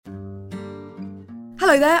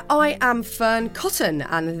Hello there, I am Fern Cotton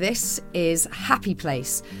and this is Happy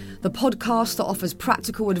Place, the podcast that offers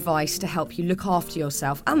practical advice to help you look after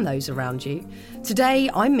yourself and those around you. Today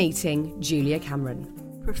I'm meeting Julia Cameron.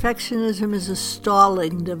 Perfectionism is a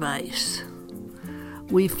stalling device.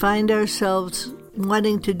 We find ourselves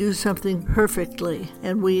wanting to do something perfectly,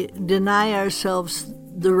 and we deny ourselves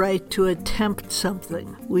the right to attempt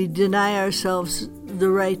something. We deny ourselves the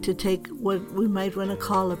right to take what we might want to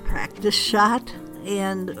call a practice shot.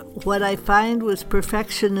 And what I find with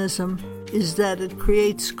perfectionism is that it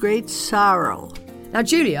creates great sorrow. Now,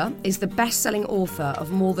 Julia is the best-selling author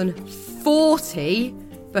of more than 40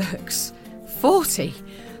 books. 40!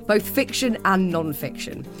 Both fiction and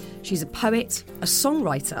non-fiction. She's a poet, a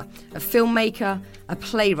songwriter, a filmmaker, a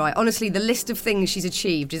playwright. Honestly, the list of things she's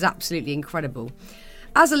achieved is absolutely incredible.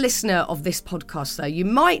 As a listener of this podcast, though, you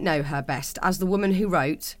might know her best as the woman who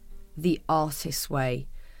wrote The Artist's Way.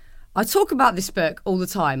 I talk about this book all the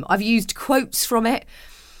time. I've used quotes from it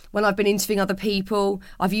when I've been interviewing other people.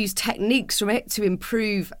 I've used techniques from it to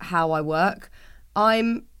improve how I work.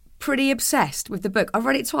 I'm pretty obsessed with the book. I've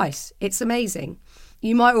read it twice. It's amazing.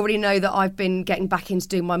 You might already know that I've been getting back into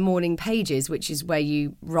doing my morning pages, which is where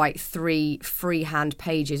you write 3 freehand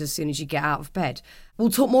pages as soon as you get out of bed. We'll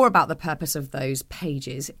talk more about the purpose of those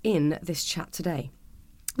pages in this chat today.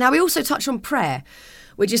 Now, we also touch on prayer,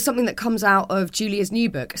 which is something that comes out of Julia's new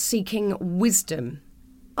book, Seeking Wisdom.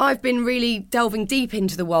 I've been really delving deep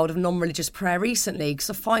into the world of non-religious prayer recently because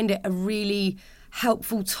I find it a really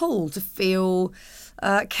helpful tool to feel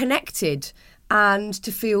connected and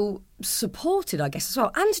to feel supported, I guess, as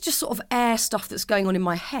well, and to just sort of air stuff that's going on in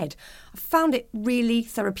my head. I found it really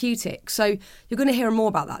therapeutic. So you're going to hear more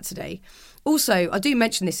about that today. Also, I do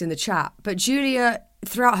mention this in the chat, but Julia,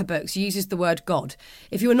 throughout her books, uses the word God.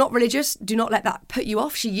 If you are not religious, do not let that put you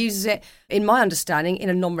off. She uses it, in my understanding, in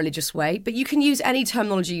a non-religious way, but you can use any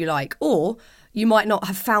terminology you like, or you might not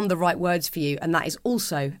have found the right words for you, and that is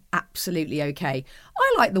also absolutely okay.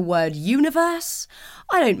 I like the word universe.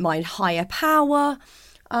 I don't mind higher power.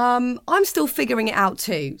 I'm still figuring it out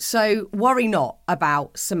too, so worry not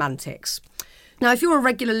about semantics. Now, if you're a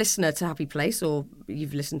regular listener to Happy Place, or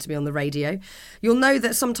you've listened to me on the radio, you'll know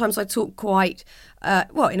that sometimes I talk quite,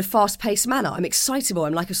 in a fast-paced manner. I'm excitable.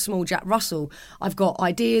 I'm like a small Jack Russell. I've got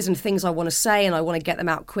ideas and things I want to say, and I want to get them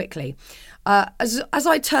out quickly. As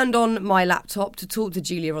I turned on my laptop to talk to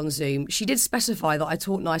Julia on Zoom, she did specify that I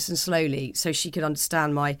talk nice and slowly so she could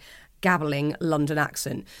understand my gabbling London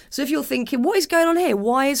accent. So if you're thinking, what is going on here?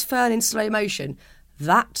 Why is Fern in slow motion?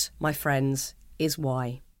 That, my friends, is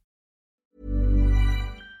why.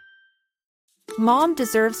 Mom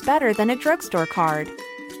deserves better than a drugstore card.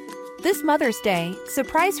 This Mother's Day,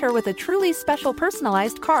 surprise her with a truly special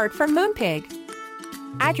personalized card from Moonpig.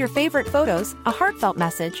 Add your favorite photos, a heartfelt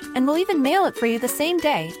message, and we'll even mail it for you the same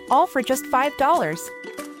day, all for just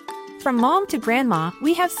 $5. From mom to grandma,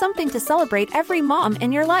 we have something to celebrate every mom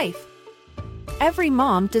in your life. Every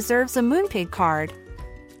mom deserves a Moonpig card.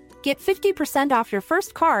 Get 50% off your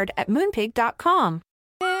first card at moonpig.com.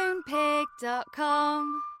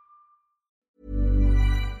 Moonpig.com.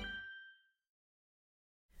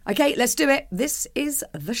 Okay, let's do it. This is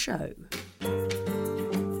the show.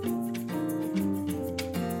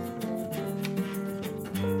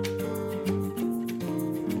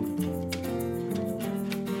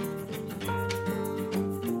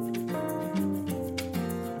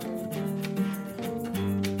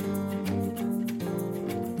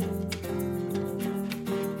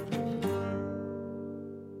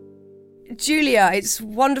 Julia, it's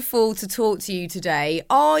wonderful to talk to you today.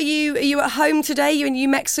 Are you at home today? You in New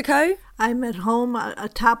Mexico? I'm at home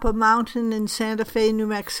atop a mountain in Santa Fe, New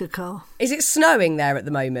Mexico. Is it snowing there at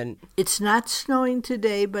the moment? It's not snowing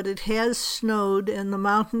today, but it has snowed, and the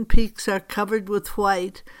mountain peaks are covered with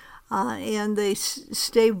white, and they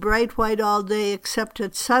stay bright white all day except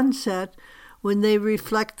at sunset when they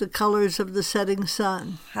reflect the colors of the setting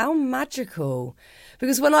sun. How magical.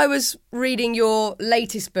 Because when I was reading your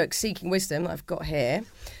latest book, Seeking Wisdom, I've got here,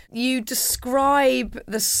 you describe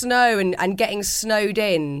the snow and getting snowed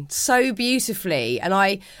in so beautifully.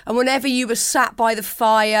 And whenever you were sat by the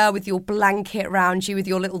fire with your blanket around you, with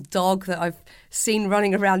your little dog that I've seen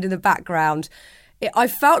running around in the background, I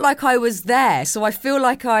felt like I was there. So I feel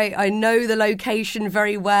like I know the location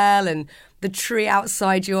very well, and the tree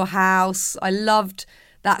outside your house. I loved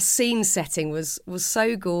that scene setting, was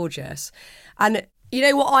so gorgeous. And you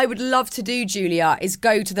know what I would love to do, Julia, is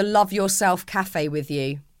go to the Love Yourself Cafe with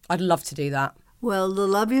you. I'd love to do that. Well, the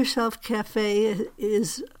Love Yourself Cafe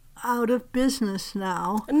is out of business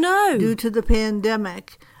now. No. Due to the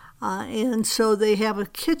pandemic. And so they have a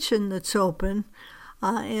kitchen that's open,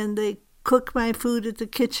 and they cook my food at the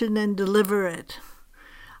kitchen and deliver it,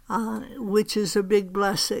 which is a big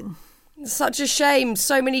blessing. Such a shame.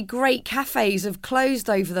 So many great cafes have closed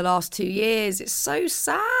over the last 2 years. It's so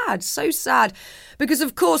sad. Because,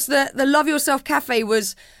 of course, the Love Yourself Cafe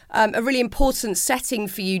was a really important setting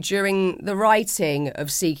for you during the writing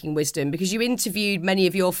of Seeking Wisdom, because you interviewed many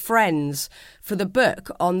of your friends for the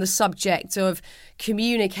book on the subject of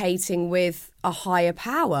communicating with a higher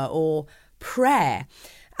power or prayer.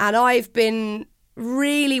 And I've been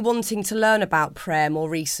really wanting to learn about prayer more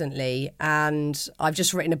recently, and I've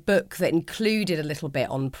just written a book that included a little bit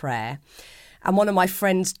on prayer. And one of my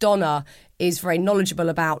friends, Donna, is very knowledgeable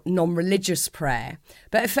about non-religious prayer.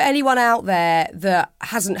 But for anyone out there that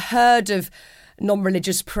hasn't heard of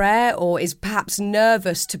non-religious prayer or is perhaps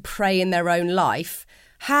nervous to pray in their own life,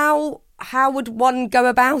 how would one go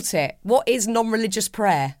about it? What is non-religious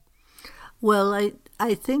prayer? Well,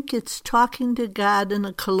 I think it's talking to God in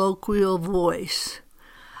a colloquial voice.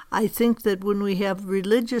 I think that when we have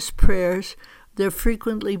religious prayers, they're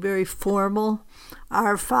frequently very formal.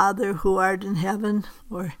 Our Father who art in heaven,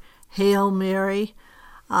 or Hail Mary.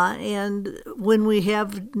 And when we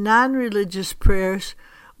have non-religious prayers,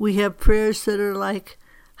 we have prayers that are like,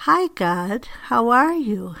 Hi God, how are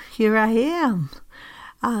you? Here I am.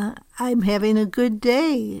 I'm having a good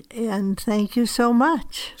day, and thank you so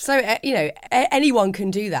much. So, anyone can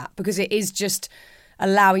do that, because it is just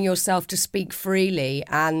allowing yourself to speak freely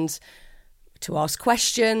and to ask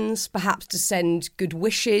questions, perhaps to send good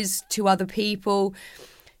wishes to other people.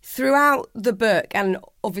 Throughout the book, and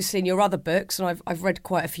obviously in your other books, and I've read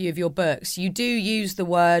quite a few of your books, you do use the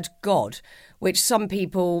word God, which some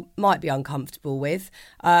people might be uncomfortable with.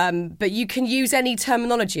 But you can use any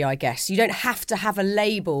terminology, I guess. You don't have to have a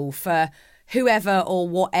label for whoever or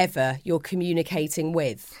whatever you're communicating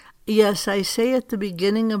with. Yes, I say at the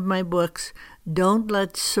beginning of my books, don't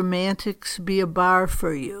let semantics be a bar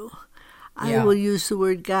for you. I will use the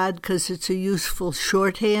word God because it's a useful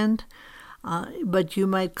shorthand. But you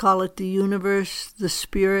might call it the universe, the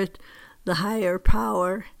spirit, the higher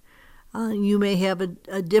power. You may have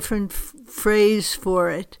a different phrase for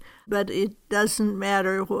it, but it doesn't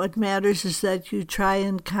matter. What matters is that you try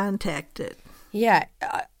and contact it. Yeah,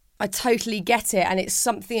 I totally get it. And it's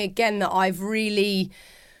something, again, that I've really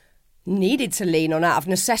needed to lean on out of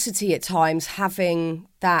necessity at times, having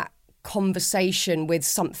that conversation with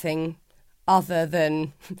something other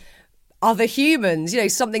than other humans,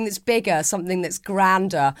 something that's bigger, something that's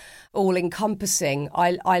grander, all-encompassing.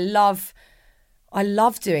 I love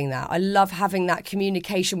doing that. I love having that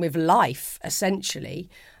communication with life, essentially.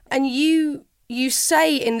 And you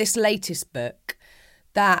say in this latest book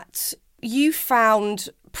that you found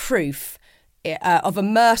proof of a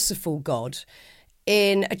merciful God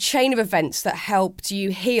in a chain of events that helped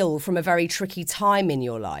you heal from a very tricky time in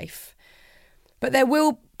your life. But there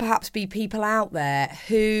will perhaps be people out there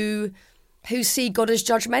who see God as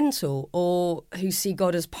judgmental, or who see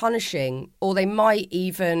God as punishing, or they might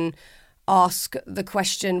even ask the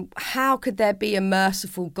question, how could there be a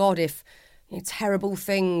merciful God if terrible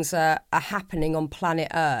things are happening on planet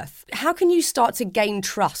Earth? How can you start to gain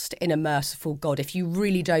trust in a merciful God if you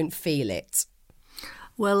really don't feel it?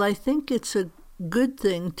 Well, I think it's a good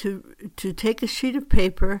thing to take a sheet of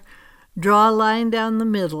paper, draw a line down the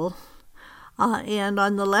middle, and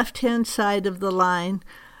on the left-hand side of the line,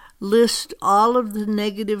 list all of the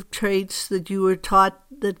negative traits that you were taught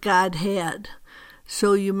that God had.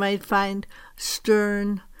 So you might find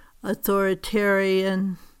stern,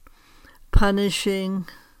 authoritarian, punishing,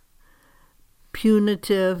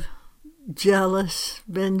 punitive, jealous,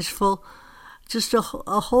 vengeful, just a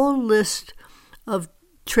whole list of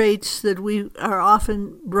traits that we are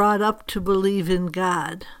often brought up to believe in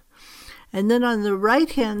God. And then on the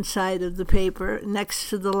right-hand side of the paper, next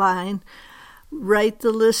to the line, write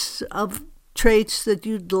the list of traits that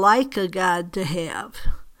you'd like a God to have.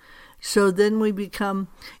 So then we become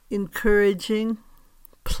encouraging,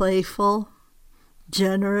 playful,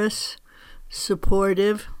 generous,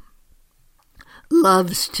 supportive,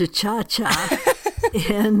 loves to cha-cha.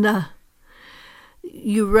 And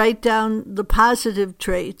you write down the positive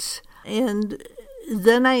traits. And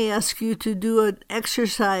then I ask you to do an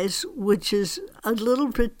exercise which is a little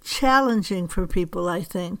bit challenging for people, I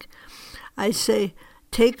think. I say,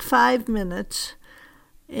 take 5 minutes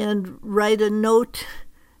and write a note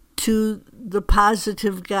to the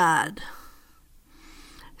positive God.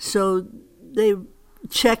 So they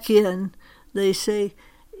check in. They say,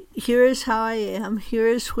 here is how I am, here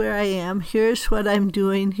is where I am, here's what I'm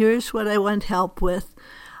doing, here's what I want help with.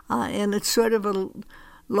 And it's sort of a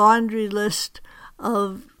laundry list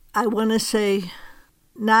of, I want to say,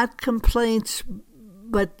 not complaints,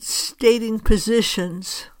 but stating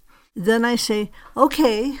positions. Then I say,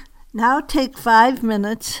 okay, now take 5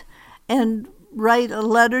 minutes and write a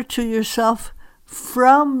letter to yourself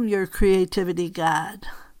from your creativity God.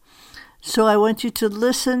 So I want you to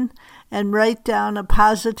listen and write down a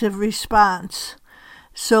positive response.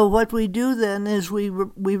 So what we do then is we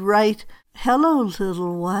write, hello,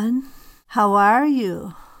 little one. How are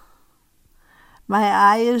you? My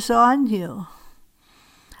eye is on you.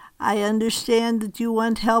 I understand that you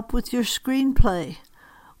want help with your screenplay.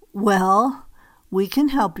 Well, we can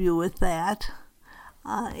help you with that.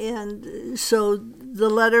 And so the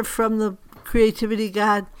letter from the creativity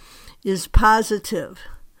God is positive.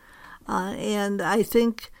 And I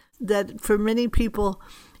think that for many people,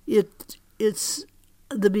 it's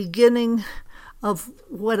the beginning of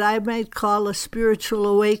what I might call a spiritual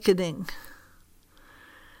awakening.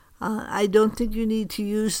 I don't think you need to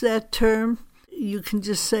use that term. You can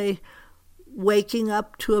just say waking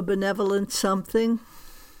up to a benevolent something.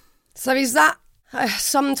 So is that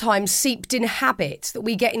sometimes seeped in habit, that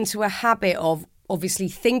we get into a habit of obviously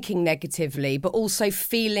thinking negatively, but also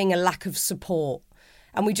feeling a lack of support?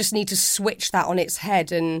 And we just need to switch that on its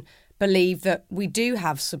head and believe that we do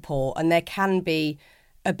have support and there can be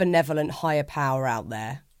a benevolent higher power out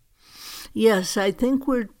there. Yes, I think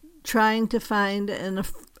we're trying to find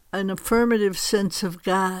an affirmative sense of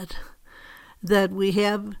God, that we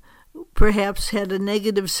have perhaps had a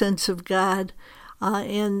negative sense of God.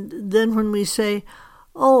 And then when we say,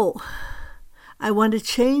 oh, I want to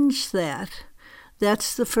change that,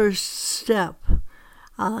 that's the first step.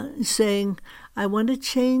 Saying, I want to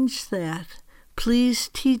change that. Please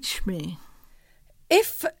teach me.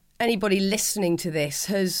 If anybody listening to this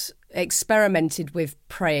has experimented with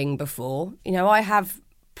praying before, I have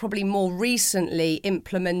probably more recently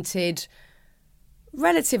implemented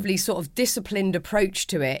relatively sort of disciplined approach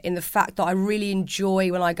to it, in the fact that I really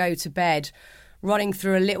enjoy when I go to bed running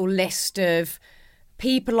through a little list of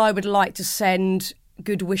people I would like to send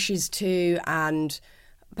good wishes to, and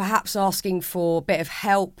perhaps asking for a bit of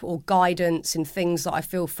help or guidance in things that I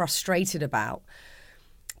feel frustrated about.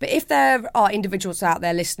 But if there are individuals out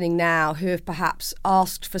there listening now who have perhaps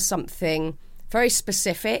asked for something very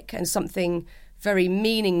specific and something very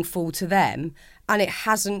meaningful to them, and it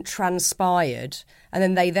hasn't transpired, and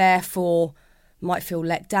then they therefore might feel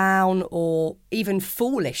let down or even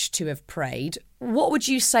foolish to have prayed, what would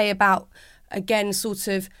you say about, again, sort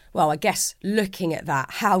of, well, I guess looking at that,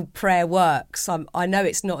 how prayer works? I know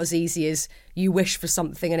it's not as easy as you wish for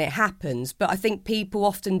something and it happens, but I think people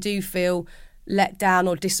often do feel let down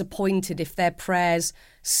or disappointed if their prayers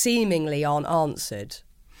seemingly aren't answered.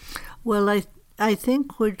 Well, I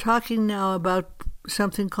think we're talking now about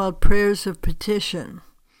something called prayers of petition,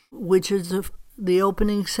 which is the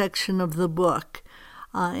opening section of the book.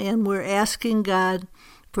 And we're asking God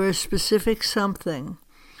for a specific something.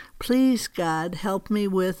 Please, God, help me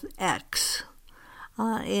with X.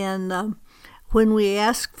 And when we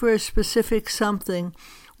ask for a specific something,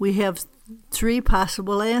 we have 3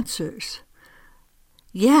 possible answers.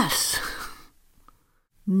 Yes.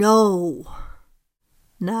 No.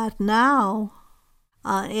 Not now.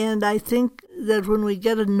 And I think that when we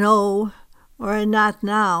get a no or a not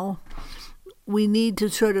now, we need to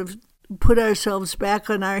sort of put ourselves back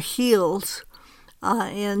on our heels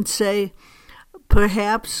and say,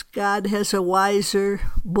 perhaps God has a wiser,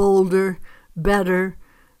 bolder, better,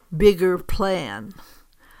 bigger plan.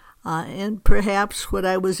 And perhaps what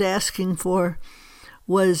I was asking for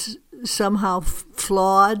was somehow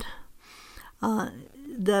flawed,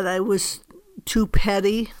 that I was too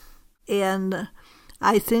petty. And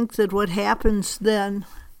I think that what happens then,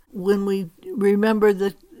 when we remember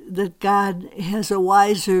that God has a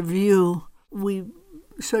wiser view, we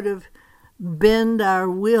sort of bend our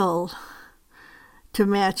will to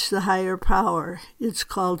match the higher power. It's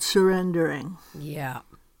called surrendering. Yeah.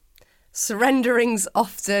 Surrendering's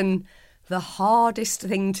often the hardest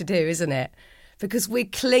thing to do, isn't it? Because we're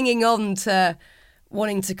clinging on to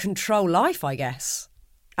wanting to control life, I guess,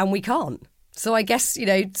 and we can't. So I guess,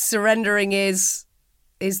 surrendering is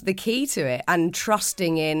the key to it, and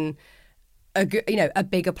trusting in a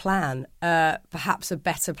bigger plan, perhaps a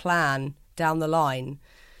better plan down the line.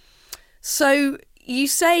 So you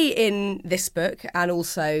say in this book, and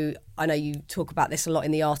also I know you talk about this a lot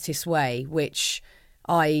in The Artist Way, which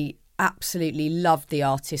I absolutely loved. The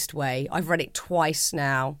Artist Way. I've read it twice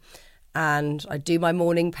now, and I do my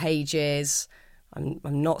morning pages. I'm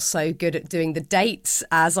not so good at doing the dates,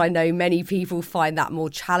 as I know many people find that more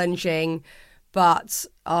challenging, but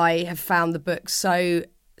I have found the book so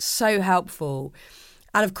helpful.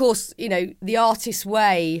 And of course, The Artist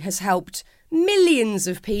Way has helped millions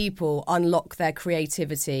of people unlock their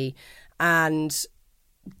creativity and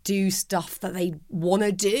do stuff that they want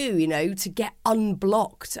to do, to get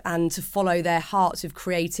unblocked and to follow their hearts of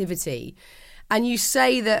creativity. And you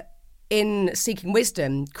say that in Seeking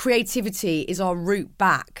Wisdom, creativity is our route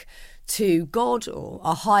back to God or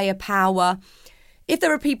a higher power. If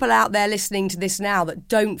there are people out there listening to this now that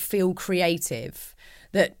don't feel creative,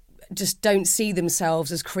 that just don't see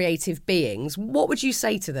themselves as creative beings, what would you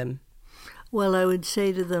say to them? Well, I would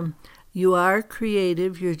say to them, you are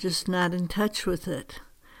creative, you're just not in touch with it.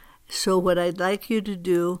 So what I'd like you to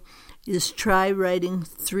do is try writing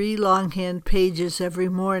 3 longhand pages every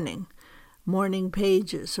morning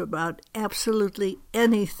pages about absolutely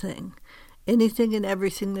anything and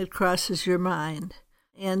everything that crosses your mind.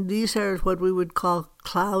 And these are what we would call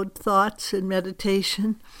cloud thoughts in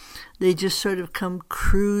meditation. They just sort of come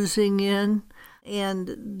cruising in,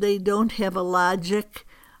 and they don't have a logic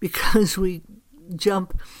because we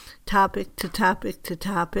jump topic to topic to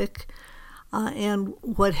topic. And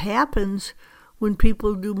what happens when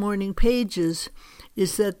people do morning pages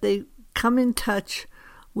is that they come in touch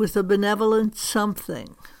with a benevolent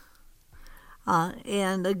something.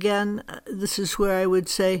 And again, this is where I would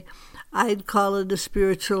say I'd call it a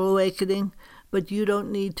spiritual awakening, but you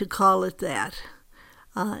don't need to call it that.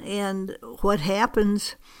 And what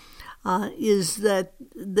happens is that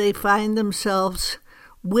they find themselves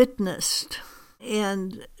witnessed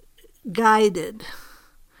and guided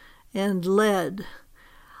and led.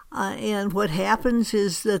 And what happens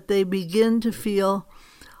is that they begin to feel,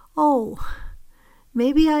 oh,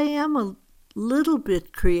 maybe I am a little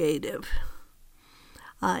bit creative.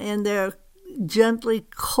 And they're gently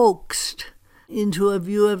coaxed into a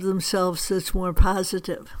view of themselves that's more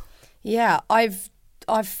positive. Yeah, I've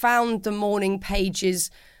found the morning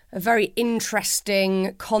pages a very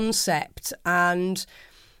interesting concept, and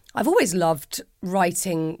I've always loved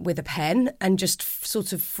writing with a pen and just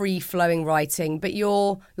sort of free-flowing writing. But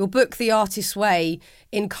your book, The Artist's Way,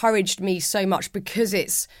 encouraged me so much because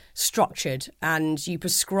it's structured and you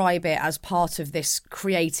prescribe it as part of this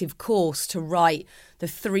creative course to write the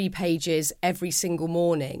 3 pages every single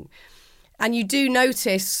morning. And you do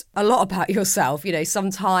notice a lot about yourself.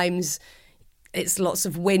 Sometimes it's lots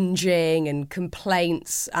of whinging and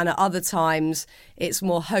complaints, and at other times it's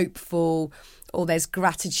more hopeful, or there's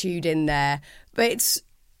gratitude in there. But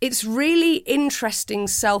it's really interesting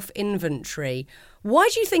self-inventory. Why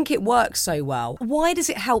do you think it works so well? Why does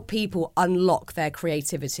it help people unlock their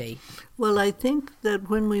creativity? Well, I think that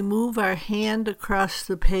when we move our hand across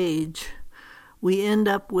the page, we end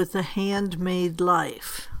up with a handmade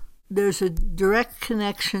life. There's a direct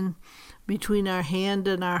connection between our hand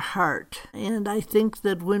and our heart. And I think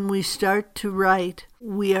that when we start to write,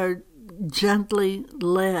 we are gently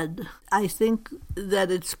led. I think that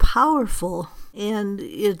it's powerful and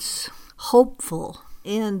it's hopeful,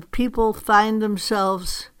 and people find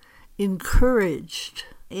themselves encouraged.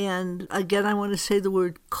 And again, I want to say the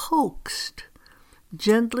word coaxed,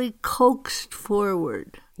 gently coaxed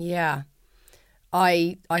forward. Yeah,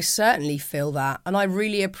 I certainly feel that. And I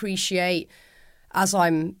really appreciate, as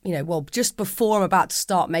I'm, just before I'm about to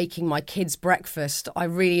start making my kids' breakfast, I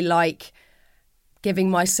really like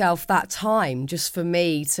giving myself that time just for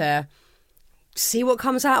me to see what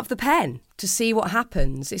comes out of the pen, to see what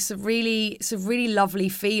happens. It's a really lovely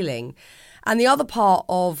feeling. And the other part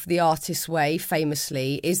of The Artist's Way,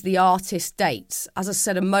 famously, is the artist dates. As I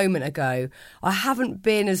said a moment ago, I haven't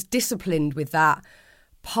been as disciplined with that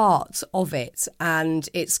part of it. And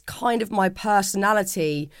it's kind of my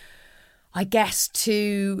personality, I guess,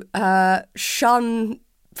 to shun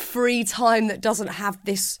free time that doesn't have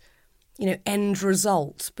this end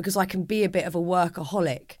result, because I can be a bit of a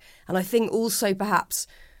workaholic. And I think also perhaps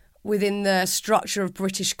within the structure of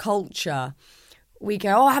British culture, we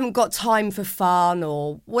go, I haven't got time for fun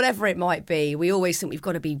or whatever it might be. We always think we've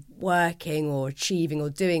got to be working or achieving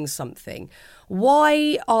or doing something.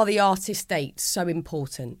 Why are the artist dates so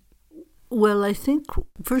important? Well, I think,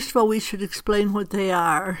 first of all, we should explain what they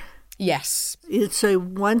are. Yes. It's a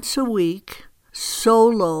once-a-week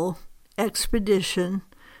solo expedition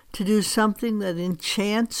to do something that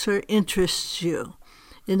enchants or interests you.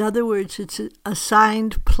 In other words, it's an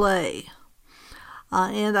assigned play.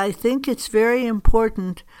 And I think it's very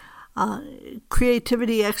important.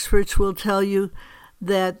 Creativity experts will tell you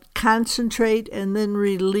that concentrate and then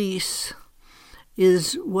release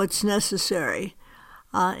is what's necessary.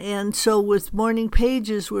 And so with morning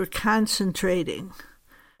pages, we're concentrating.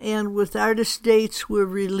 And with artist dates, we're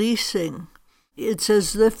releasing. It's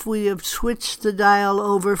as if we have switched the dial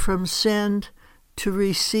over from send to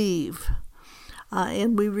receive.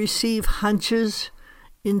 And we receive hunches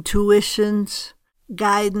intuitions,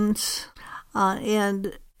 guidance,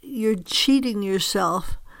 and you're cheating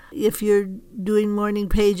yourself if you're doing morning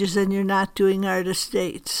pages and you're not doing artist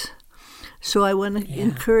dates. So I want to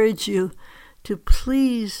encourage you to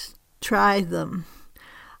please try them.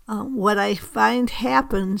 What I find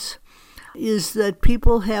happens is that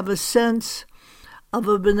people have a sense of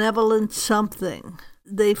a benevolent something.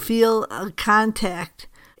 They feel a contact,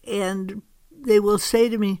 and they will say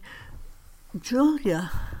to me,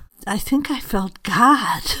 Julia, I think I felt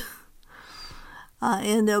God.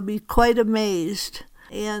 And they'll be quite amazed.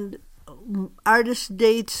 And artist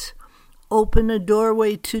dates open a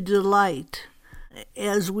doorway to delight.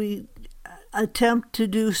 As we attempt to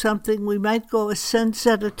do something, we might go a sense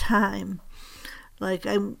at a time. Like,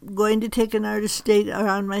 I'm going to take an artist date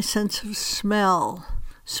around my sense of smell,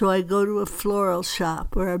 so I go to a floral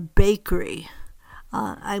shop or a bakery.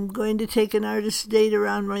 I'm going to take an artist date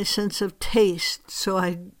around my sense of taste, so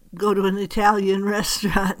I go to an Italian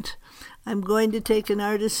restaurant. I'm going to take an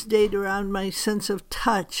artist date around my sense of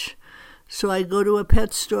touch, so I go to a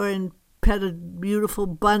pet store and pet a beautiful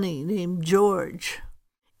bunny named George.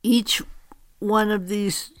 Each one of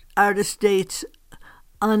these artist dates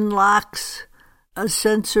unlocks a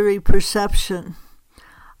sensory perception,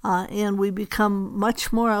 and we become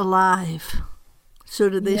much more alive. So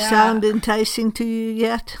do they sound enticing to you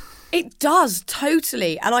yet? It does,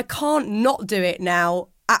 totally. And I can't not do it now.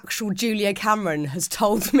 Actual Julia Cameron has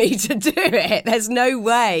told me to do it. There's no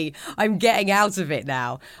way I'm getting out of it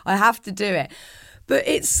now. I have to do it. But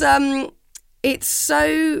it's so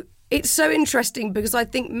interesting because I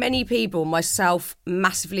think many people, myself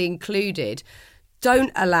massively included,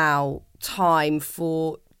 don't allow time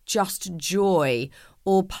for just joy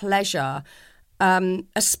or pleasure,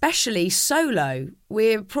 especially solo.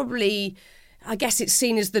 We're probably, I guess it's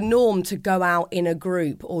seen as the norm to go out in a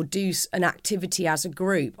group or do an activity as a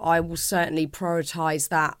group. I will certainly prioritise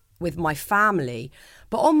that with my family.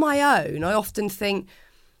 But on my own, I often think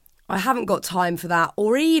I haven't got time for that,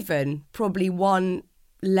 or even probably one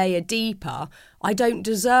layer deeper, I don't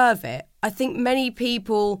deserve it. I think many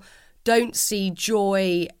people don't see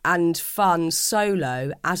joy and fun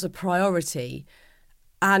solo as a priority.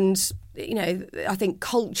 And, you know, I think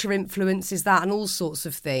culture influences that and all sorts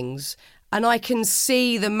of things. And I can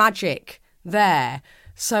see the magic there.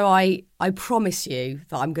 So I promise you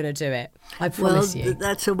that I'm going to do it. I promise you.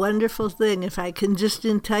 That's a wonderful thing. If I can just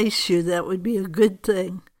entice you, that would be a good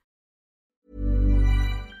thing.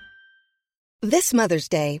 This Mother's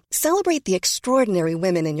Day, celebrate the extraordinary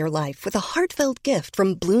women in your life with a heartfelt gift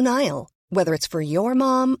from Blue Nile. Whether it's for your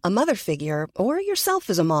mom, a mother figure, or yourself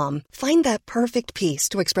as a mom, find that perfect piece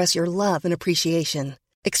to express your love and appreciation.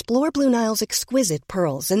 Explore Blue Nile's exquisite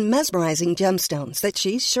pearls and mesmerizing gemstones that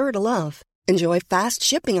she's sure to love. Enjoy fast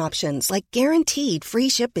shipping options like guaranteed free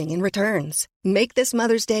shipping and returns. Make this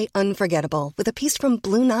Mother's Day unforgettable with a piece from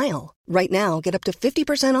Blue Nile. Right now, get up to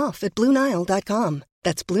 50% off at BlueNile.com.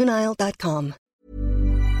 That's BlueNile.com.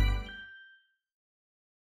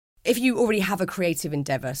 If you already have a creative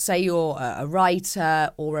endeavour, say you're a writer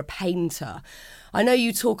or a painter, I know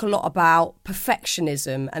you talk a lot about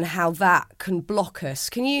perfectionism and how that can block us.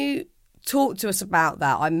 Can you talk to us about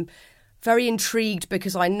that? I'm very intrigued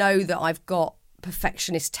because I know that I've got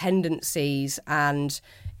perfectionist tendencies and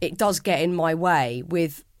it does get in my way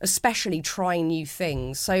with especially trying new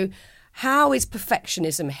things. So how is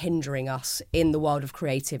perfectionism hindering us in the world of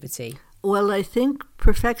creativity? Well, I think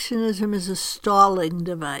perfectionism is a stalling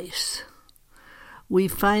device. We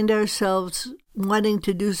find ourselves wanting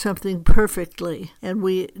to do something perfectly, and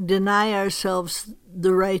we deny ourselves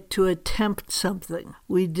the right to attempt something.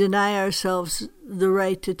 We deny ourselves the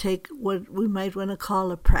right to take what we might want to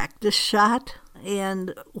call a practice shot.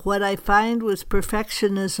 And what I find with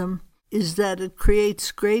perfectionism is that it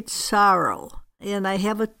creates great sorrow. And I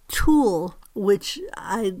have a tool which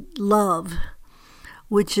I love,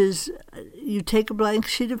 which is you take a blank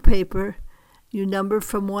sheet of paper, you number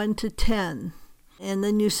from 1 to 10, and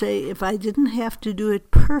then you say, if I didn't have to do it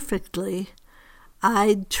perfectly,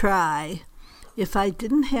 I'd try. If I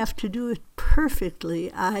didn't have to do it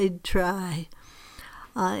perfectly, I'd try.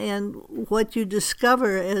 And what you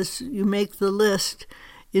discover as you make the list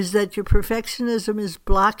is that your perfectionism is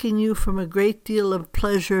blocking you from a great deal of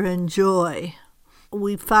pleasure and joy.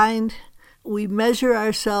 We find we measure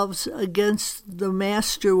ourselves against the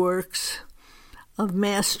masterworks of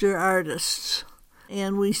master artists.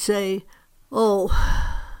 And we say, oh,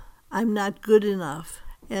 I'm not good enough.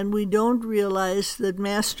 And we don't realize that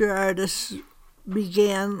master artists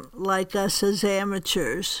began like us as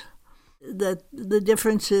amateurs. That the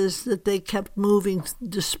difference is that they kept moving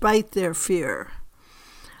despite their fear.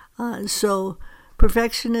 So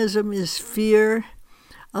Perfectionism is fear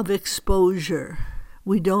of exposure.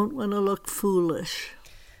 We don't want to look foolish.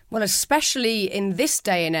 Well, especially in this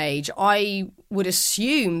day and age, I would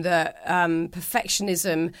assume that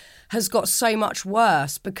perfectionism has got so much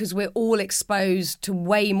worse because we're all exposed to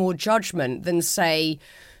way more judgment than, say,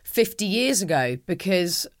 50 years ago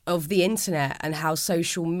because of the internet and how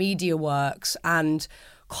social media works, and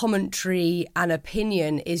commentary and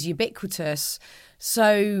opinion is ubiquitous.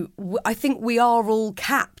 So I think we are all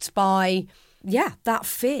capped by, that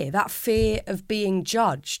fear of being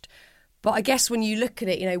judged. But I guess when you look at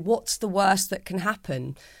it, what's the worst that can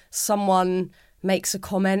happen? Someone makes a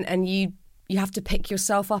comment and you have to pick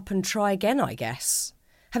yourself up and try again, I guess.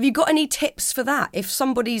 Have you got any tips for that? If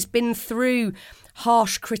somebody's been through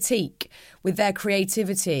harsh critique with their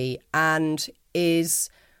creativity and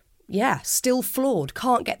is, still flawed,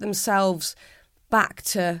 can't get themselves back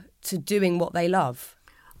to doing what they love?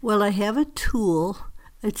 Well, I have a tool.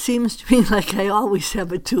 It seems to me like I always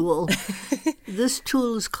have a tool. This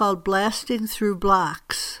tool is called Blasting Through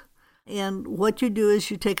Blocks. And what you do is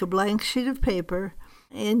you take a blank sheet of paper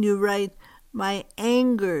and you write, my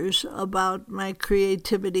angers about my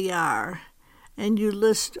creativity are. And you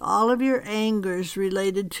list all of your angers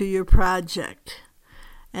related to your project.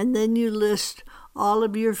 And then you list all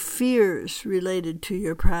of your fears related to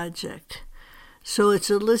your project. So it's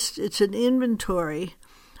a list, it's an inventory,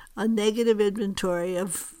 a negative inventory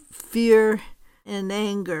of fear and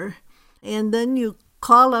anger. And then you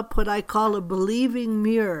call up what I call a believing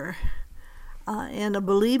mirror. And a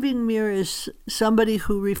believing mirror is somebody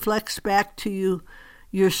who reflects back to you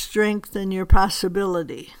your strength and your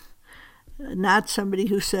possibility. Not somebody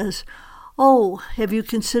who says, oh, have you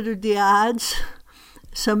considered the odds?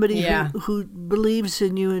 Somebody who believes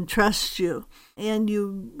in you and trusts you. And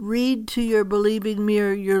you read to your believing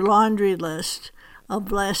mirror your laundry list of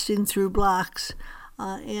Blasting Through Blocks,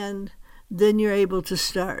 and then you're able to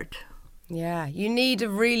start. Yeah, you need a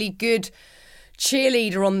really good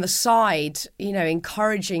cheerleader on the side,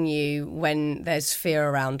 encouraging you when there's fear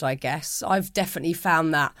around, I guess. I've definitely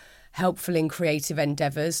found that helpful in creative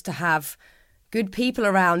endeavours, to have good people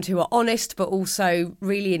around who are honest but also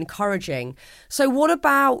really encouraging. So what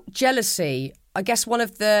about jealousy? I guess one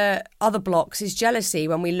of the other blocks is jealousy,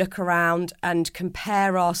 when we look around and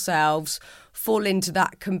compare ourselves, fall into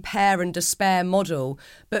that compare and despair model,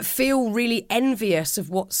 but feel really envious of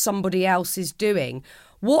what somebody else is doing.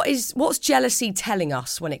 What's jealousy telling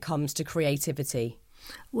us when it comes to creativity?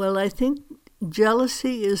 Well, I think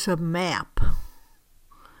jealousy is a map,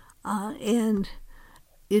 and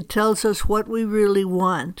it tells us what we really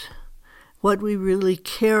want, what we really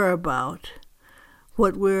care about,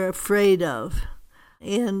 what we're afraid of.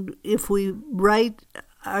 And if we write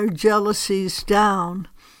our jealousies down,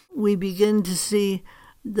 we begin to see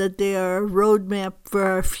that they are a roadmap for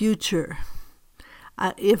our future.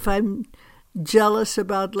 If I'm jealous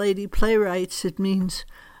about lady playwrights, it means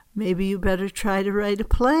maybe you better try to write a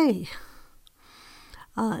play.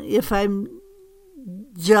 If I'm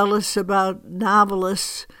jealous about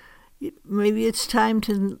novelists, maybe it's time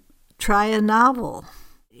to try a novel.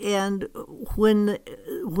 And when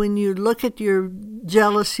you look at your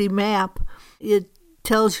jealousy map, it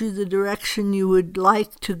tells you the direction you would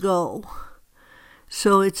like to go.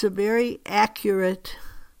 So it's a very accurate,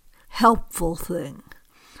 helpful thing.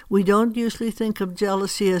 We don't usually think of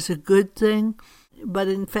jealousy as a good thing, but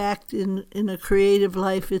in fact, in a creative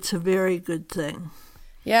life, it's a very good thing.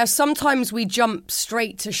 Yeah, sometimes we jump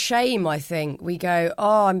straight to shame, I think. We go,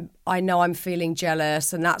 I know I'm feeling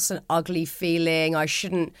jealous, and that's an ugly feeling. I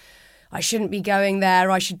shouldn't be going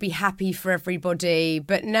there. I should be happy for everybody.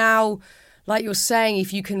 But now, like you're saying,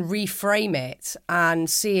 if you can reframe it and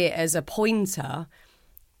see it as a pointer,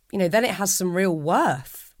 then it has some real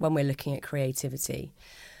worth when we're looking at creativity.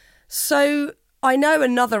 So I know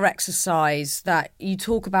another exercise that you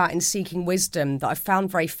talk about in Seeking Wisdom that I found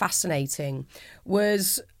very fascinating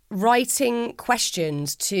was writing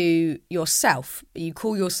questions to yourself. You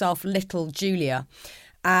call yourself Little Julia,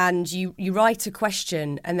 and you write a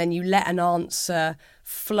question and then you let an answer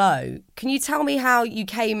flow. Can you tell me how you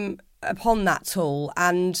came upon that tool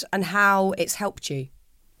and how it's helped you?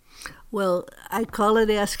 Well, I call it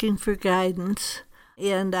asking for guidance.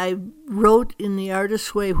 And I wrote in The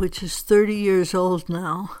Artist's Way, which is 30 years old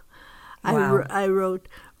now. Wow. I wrote,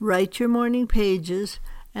 write your morning pages,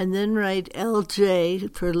 and then write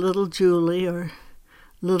LJ for Little Julie or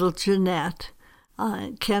Little Jeanette.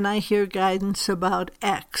 Can I hear guidance about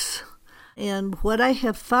X? And what I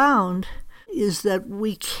have found is that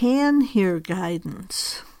we can hear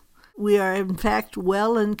guidance. We are, in fact,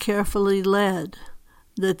 well and carefully led,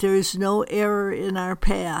 that there is no error in our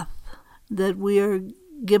path, that we are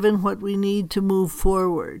given what we need to move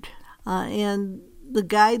forward. And the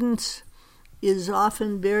guidance is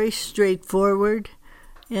often very straightforward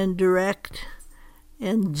and direct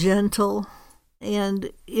and gentle.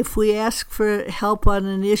 And if we ask for help on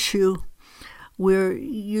an issue, we're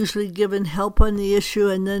usually given help on the issue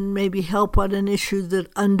and then maybe help on an issue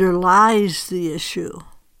that underlies the issue.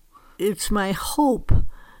 It's my hope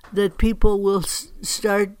that people will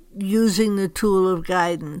start using the tool of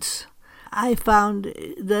guidance. I found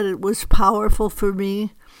that it was powerful for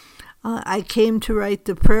me. I came to write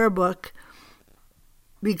the prayer book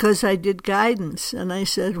because I did guidance, and I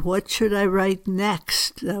said, what should I write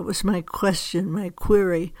next? That was my question, my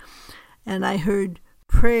query. And I heard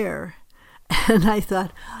prayer, and I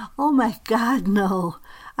thought, oh my God, no,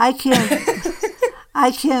 I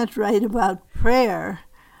can't write about prayer.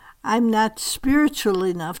 I'm not spiritual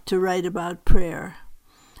enough to write about prayer.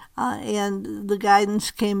 And the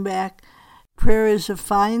guidance came back, prayer is a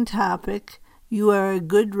fine topic, you are a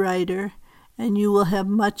good writer, and you will have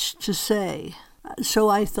much to say. So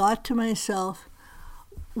I thought to myself,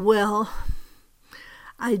 well,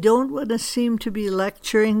 I don't want to seem to be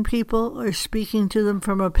lecturing people or speaking to them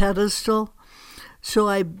from a pedestal, so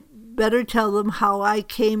I better tell them how I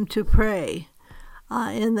came to pray.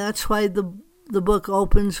 And that's why the book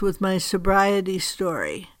opens with my sobriety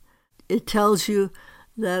story. It tells you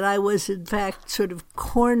that I was, in fact, sort of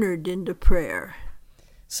cornered into prayer.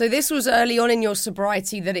 So this was early on in your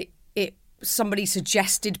sobriety that it somebody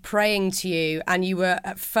suggested praying to you, and you were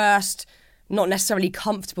at first not necessarily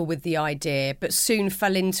comfortable with the idea, but soon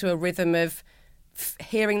fell into a rhythm of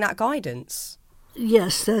hearing that guidance.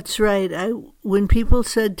 Yes, that's right. When people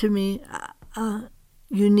said to me,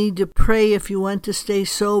 you need to pray if you want to stay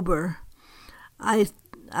sober, I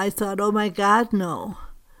thought, oh my God, no.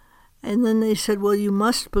 And then they said, well, you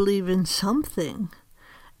must believe in something.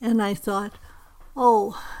 And I thought,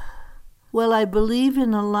 oh, well, I believe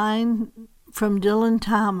in a line from Dylan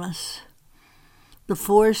Thomas, the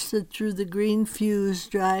force that through the green fuse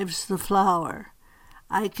drives the flower.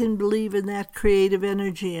 I can believe in that creative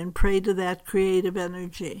energy and pray to that creative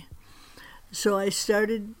energy. So I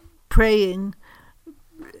started praying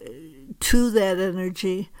to that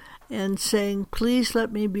energy and saying, please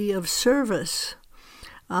let me be of service.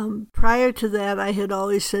 Prior to that, I had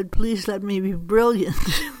always said, please let me be brilliant.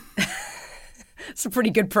 It's a pretty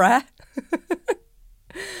good prayer.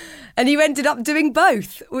 And you ended up doing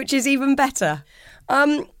both, which is even better. Have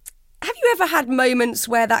you ever had moments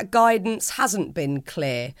where that guidance hasn't been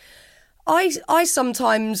clear? I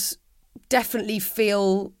sometimes definitely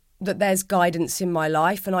feel that there's guidance in my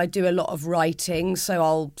life, and I do a lot of writing, so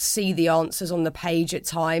I'll see the answers on the page at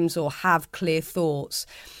times or have clear thoughts.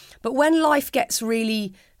 But when life gets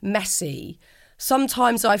really messy,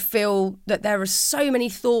 sometimes I feel that there are so many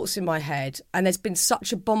thoughts in my head, and there's been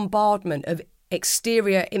such a bombardment of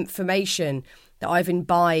exterior information that I've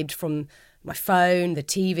imbibed from my phone, the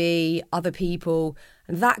TV, other people,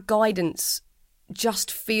 and that guidance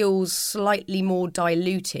just feels slightly more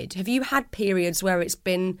diluted. Have you had periods where it's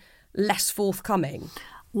been less forthcoming?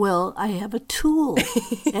 Well, I have a tool,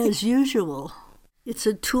 as usual. It's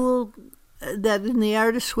a tool that in the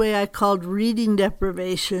artist way I called reading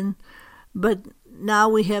deprivation, but now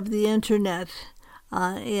we have the internet,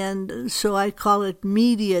 and so I call it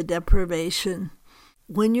media deprivation.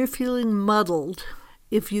 When you're feeling muddled,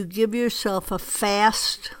 if you give yourself a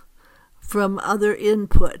fast from other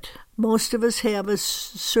input, most of us have a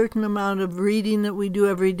certain amount of reading that we do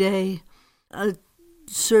every day, a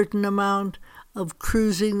certain amount of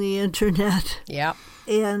cruising the internet. Yeah.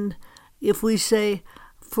 And if we say,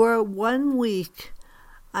 for 1 week,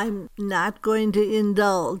 I'm not going to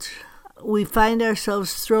indulge, we find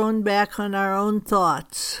ourselves thrown back on our own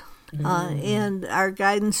thoughts, and our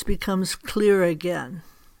guidance becomes clear again.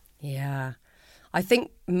 Yeah. I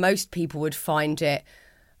think most people would find it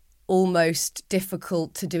almost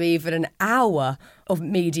difficult to do even an hour of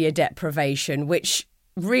media deprivation, which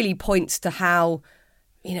really points to how,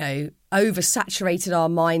 oversaturated our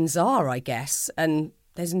minds are, I guess. And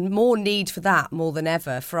there's more need for that more than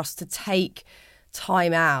ever, for us to take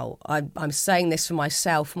time out. I'm saying this for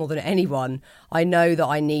myself more than anyone. I know that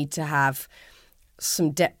I need to have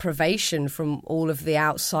some deprivation from all of the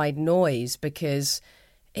outside noise, because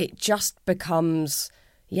it just becomes,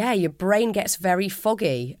 your brain gets very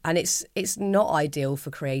foggy, and it's not ideal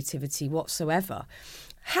for creativity whatsoever.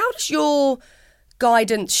 How does your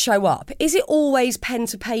guidance show up? Is it always pen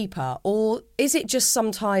to paper, or is it just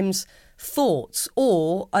sometimes thoughts,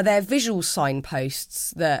 or are there visual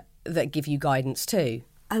signposts that give you guidance too?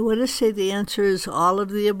 I want to say the answer is all of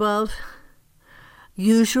the above.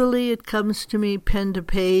 Usually it comes to me pen to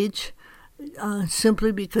page,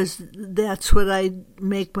 simply because that's what I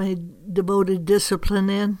make my devoted discipline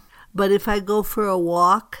in. But if I go for a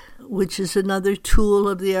walk, which is another tool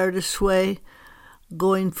of the Artist's Way,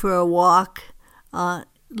 going for a walk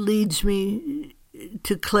leads me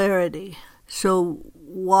to clarity. So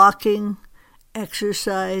walking,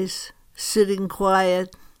 exercise, sitting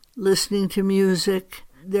quiet, listening to music,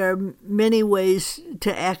 there are many ways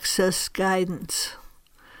to access guidance.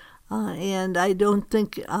 And I don't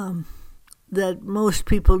think that most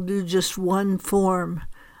people do just one form.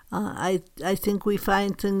 I think we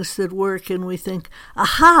find things that work and we think,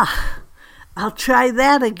 aha, I'll try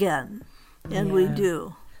that again. And we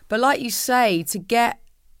do. But like you say, to get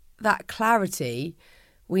that clarity,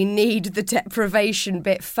 we need the deprivation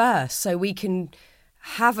bit first so we can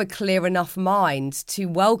have a clear enough mind to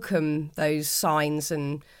welcome those signs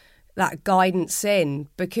and that guidance in,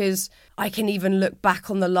 because I can even look back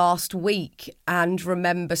on the last week and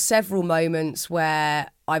remember several moments where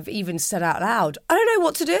I've even said out loud, I don't know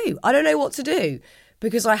what to do. I don't know what to do,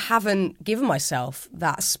 because I haven't given myself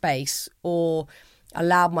that space or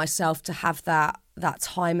allowed myself to have that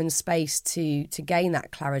time and space to gain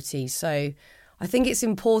that clarity. So I think it's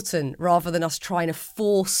important, rather than us trying to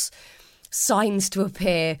force signs to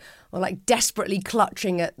appear or like desperately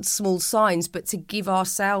clutching at small signs, but to give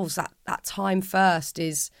ourselves that time first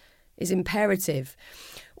is imperative.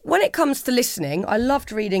 When it comes to listening, I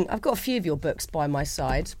loved reading, I've got a few of your books by my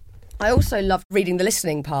side. I also loved reading The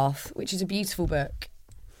Listening Path, which is a beautiful book.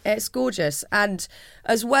 It's gorgeous. And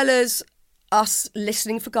as well as us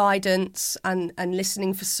listening for guidance and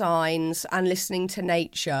listening for signs and listening to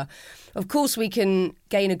nature, of course we can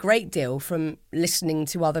gain a great deal from listening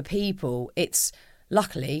to other people. It's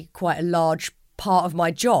luckily quite a large part of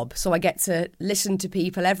my job, so I get to listen to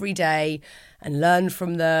people every day and learn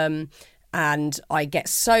from them, and I get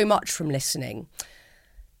so much from listening.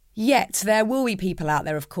 Yet there will be people out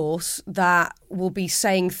there, of course, that will be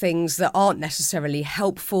saying things that aren't necessarily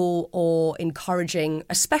helpful or encouraging,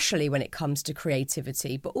 especially when it comes to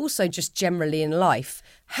creativity, but also just generally in life.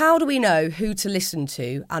 How do we know who to listen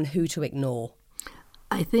to and who to ignore?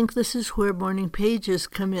 I think this is where morning pages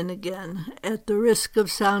come in again. At the risk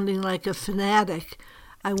of sounding like a fanatic,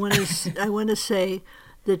 I want to say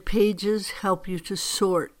that pages help you to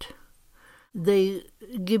sort. They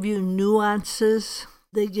give you nuances.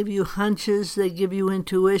 They give you hunches, they give you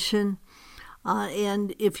intuition,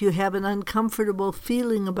 and if you have an uncomfortable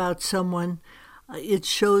feeling about someone, it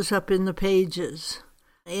shows up in the pages.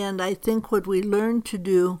 And I think what we learn to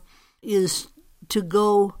do is to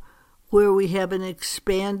go where we have an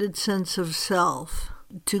expanded sense of self,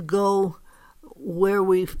 to go where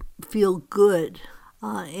we feel good.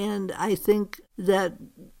 And I think that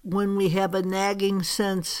when we have a nagging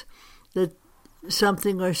sense that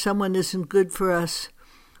something or someone isn't good for us,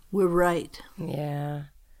 we're right. Yeah.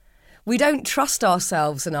 We don't trust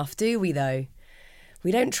ourselves enough, do we, though?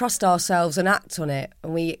 We don't trust ourselves and act on it.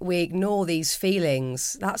 And we ignore these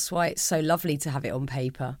feelings. That's why it's so lovely to have it on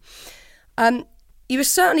paper. You were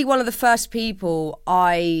certainly one of the first people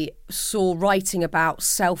I saw writing about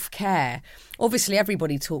self-care. Obviously,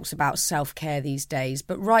 everybody talks about self-care these days,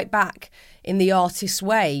 but right back in The Artist's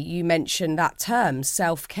Way, you mentioned that term,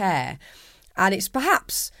 self-care. And it's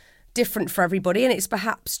perhaps different for everybody, and it's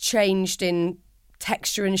perhaps changed in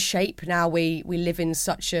texture and shape now we live in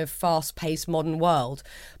such a fast-paced modern world.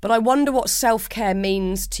 But I wonder what self-care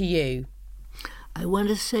means to you. I want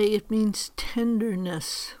to say it means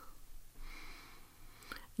tenderness.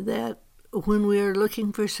 That when we are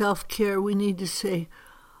looking for self-care, we need to say,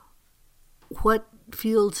 what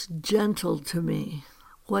feels gentle to me?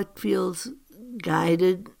 What feels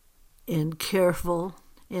guided and careful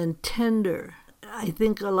and tender? I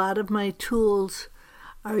think a lot of my tools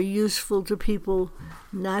are useful to people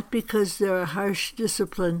not because they're a harsh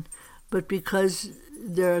discipline, but because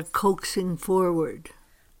they're a coaxing forward.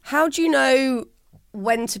 How do you know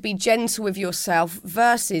when to be gentle with yourself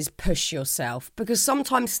versus push yourself? Because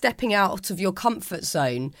sometimes stepping out of your comfort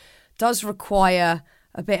zone does require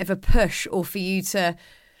a bit of a push, or for you to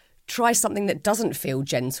try something that doesn't feel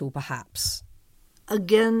gentle, perhaps.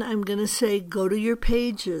 Again, I'm going to say go to your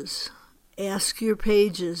pages. Ask your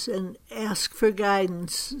pages and ask for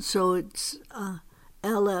guidance. So it's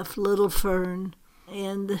LF, Little Fern.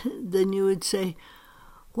 And then you would say,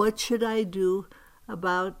 what should I do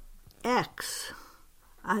about X?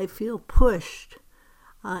 I feel pushed.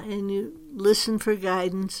 And you listen for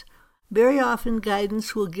guidance. Very often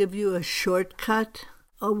guidance will give you a shortcut,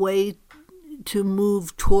 a way to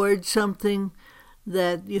move towards something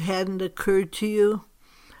that you hadn't occurred to you.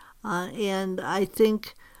 And I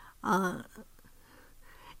think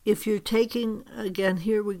if you're taking, again,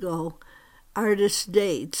 here we go, artist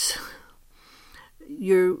dates.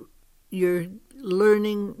 You're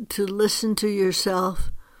learning to listen to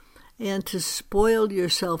yourself and to spoil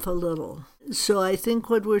yourself a little. So I think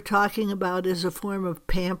what we're talking about is a form of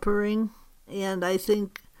pampering, and I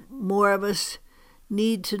think more of us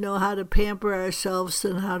need to know how to pamper ourselves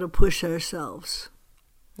than how to push ourselves.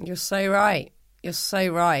 You're so right. You're so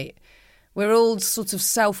right. We're all sort of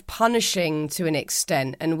self-punishing to an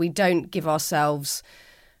extent, and we don't give ourselves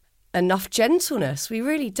enough gentleness. We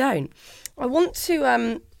really don't. I want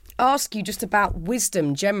to ask you just about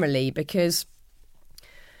wisdom generally, because,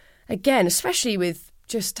 again, especially with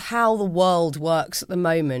just how the world works at the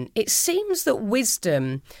moment, it seems that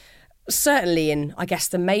wisdom, certainly in, I guess,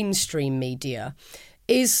 the mainstream media,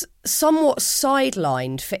 is somewhat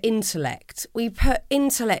sidelined for intellect. We put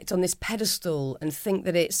intellect on this pedestal and think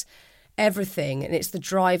that it's everything, and it's the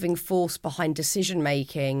driving force behind decision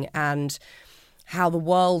making and how the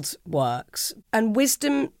world works. And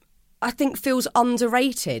wisdom, I think, feels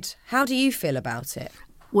underrated. How do you feel about it?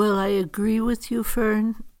 Well, I agree with you,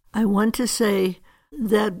 Fern. I want to say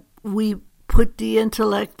that we put the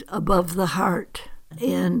intellect above the heart,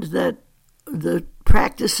 and that the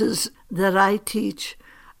practices that I teach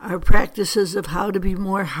are practices of how to be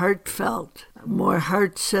more heartfelt, more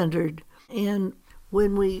heart-centered. And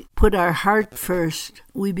when we put our heart first,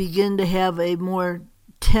 we begin to have a more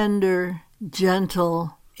tender,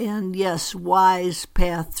 gentle, and yes, wise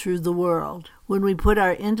path through the world. When we put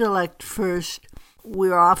our intellect first,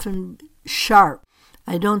 we're often sharp.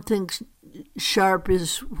 I don't think sharp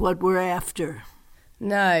is what we're after.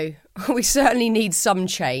 No, we certainly need some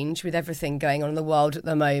change with everything going on in the world at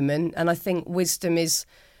the moment. And I think wisdom is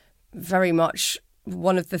very much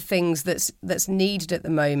one of the things that's needed at the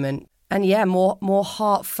moment. And yeah, more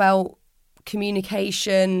heartfelt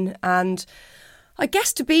communication. And I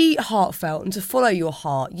guess to be heartfelt and to follow your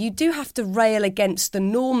heart, you do have to rail against the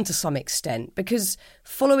norm to some extent, because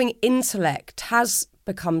following intellect has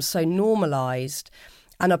become so normalised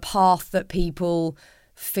and a path that people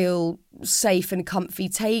feel safe and comfy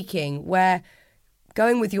taking, where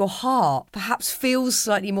going with your heart perhaps feels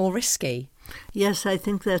slightly more risky. Yes, I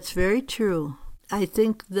think that's very true. I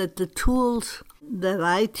think that the tools that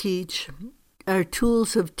I teach are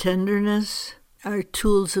tools of tenderness, are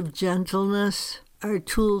tools of gentleness, are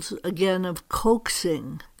tools, again, of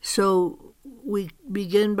coaxing. So we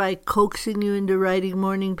begin by coaxing you into writing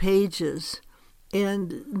morning pages,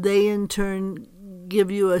 and they in turn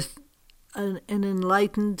give you an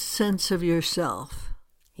enlightened sense of yourself.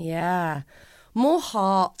 Yeah, more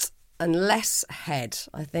heart and less head.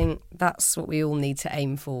 I think that's what we all need to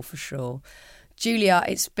aim for sure. Julia,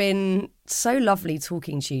 it's been so lovely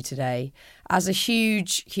talking to you today. As a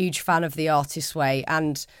huge, huge fan of The Artist's Way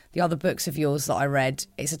and the other books of yours that I read,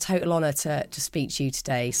 it's a total honour to speak to you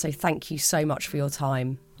today. So thank you so much for your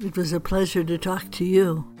time. It was a pleasure to talk to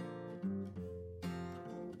you.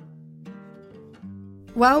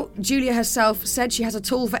 Well, Julia herself said she has a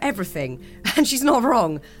tool for everything, and she's not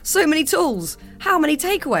wrong. So many tools. How many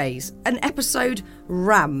takeaways? An episode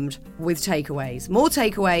rammed with takeaways. More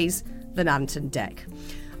takeaways than Ant and Dec.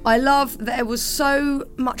 I love that there was so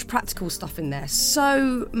much practical stuff in there.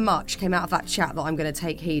 So much came out of that chat that I'm going to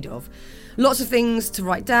take heed of. Lots of things to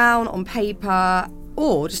write down on paper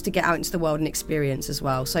or just to get out into the world and experience as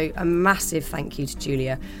well. So a massive thank you to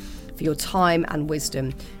Julia for your time and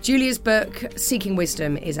wisdom. Julia's book, Seeking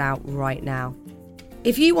Wisdom, is out right now.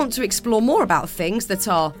 If you want to explore more about things that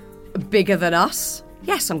are bigger than us,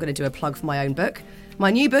 yes, I'm going to do a plug for my own book.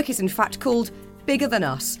 My new book is in fact called Bigger Than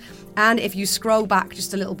Us. And if you scroll back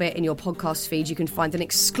just a little bit in your podcast feed, you can find an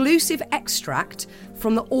exclusive extract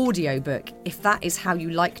from the audiobook, if that is how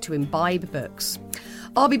you like to imbibe books.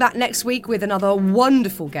 I'll be back next week with another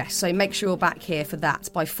wonderful guest, so make sure you're back here for that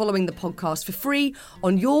by following the podcast for free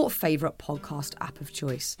on your favourite podcast app of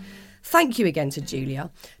choice. Thank you again to Julia,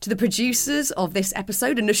 to the producers of this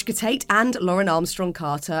episode, Anushka Tate and Lauren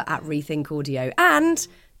Armstrong-Carter at Rethink Audio, and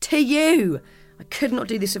to you. I could not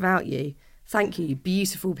do this without you. Thank you,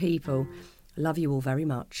 beautiful people. I love you all very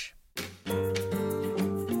much.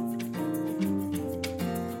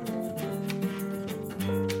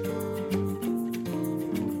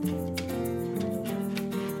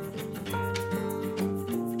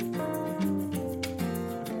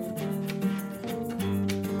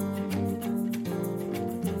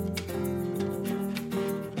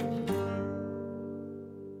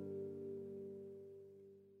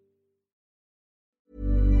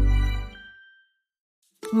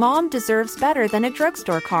 Mom deserves better than a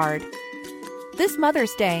drugstore card. This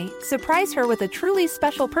Mother's Day, surprise her with a truly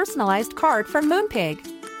special personalized card from Moonpig.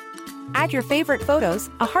 Add your favorite photos,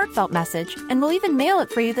 a heartfelt message, and we'll even mail it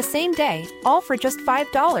for you the same day, all for just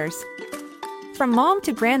 $5. From mom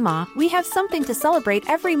to grandma, we have something to celebrate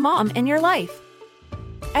every mom in your life.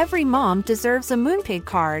 Every mom deserves a Moonpig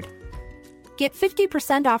card. Get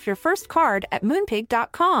 50% off your first card at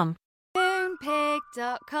moonpig.com.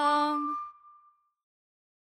 Moonpig.com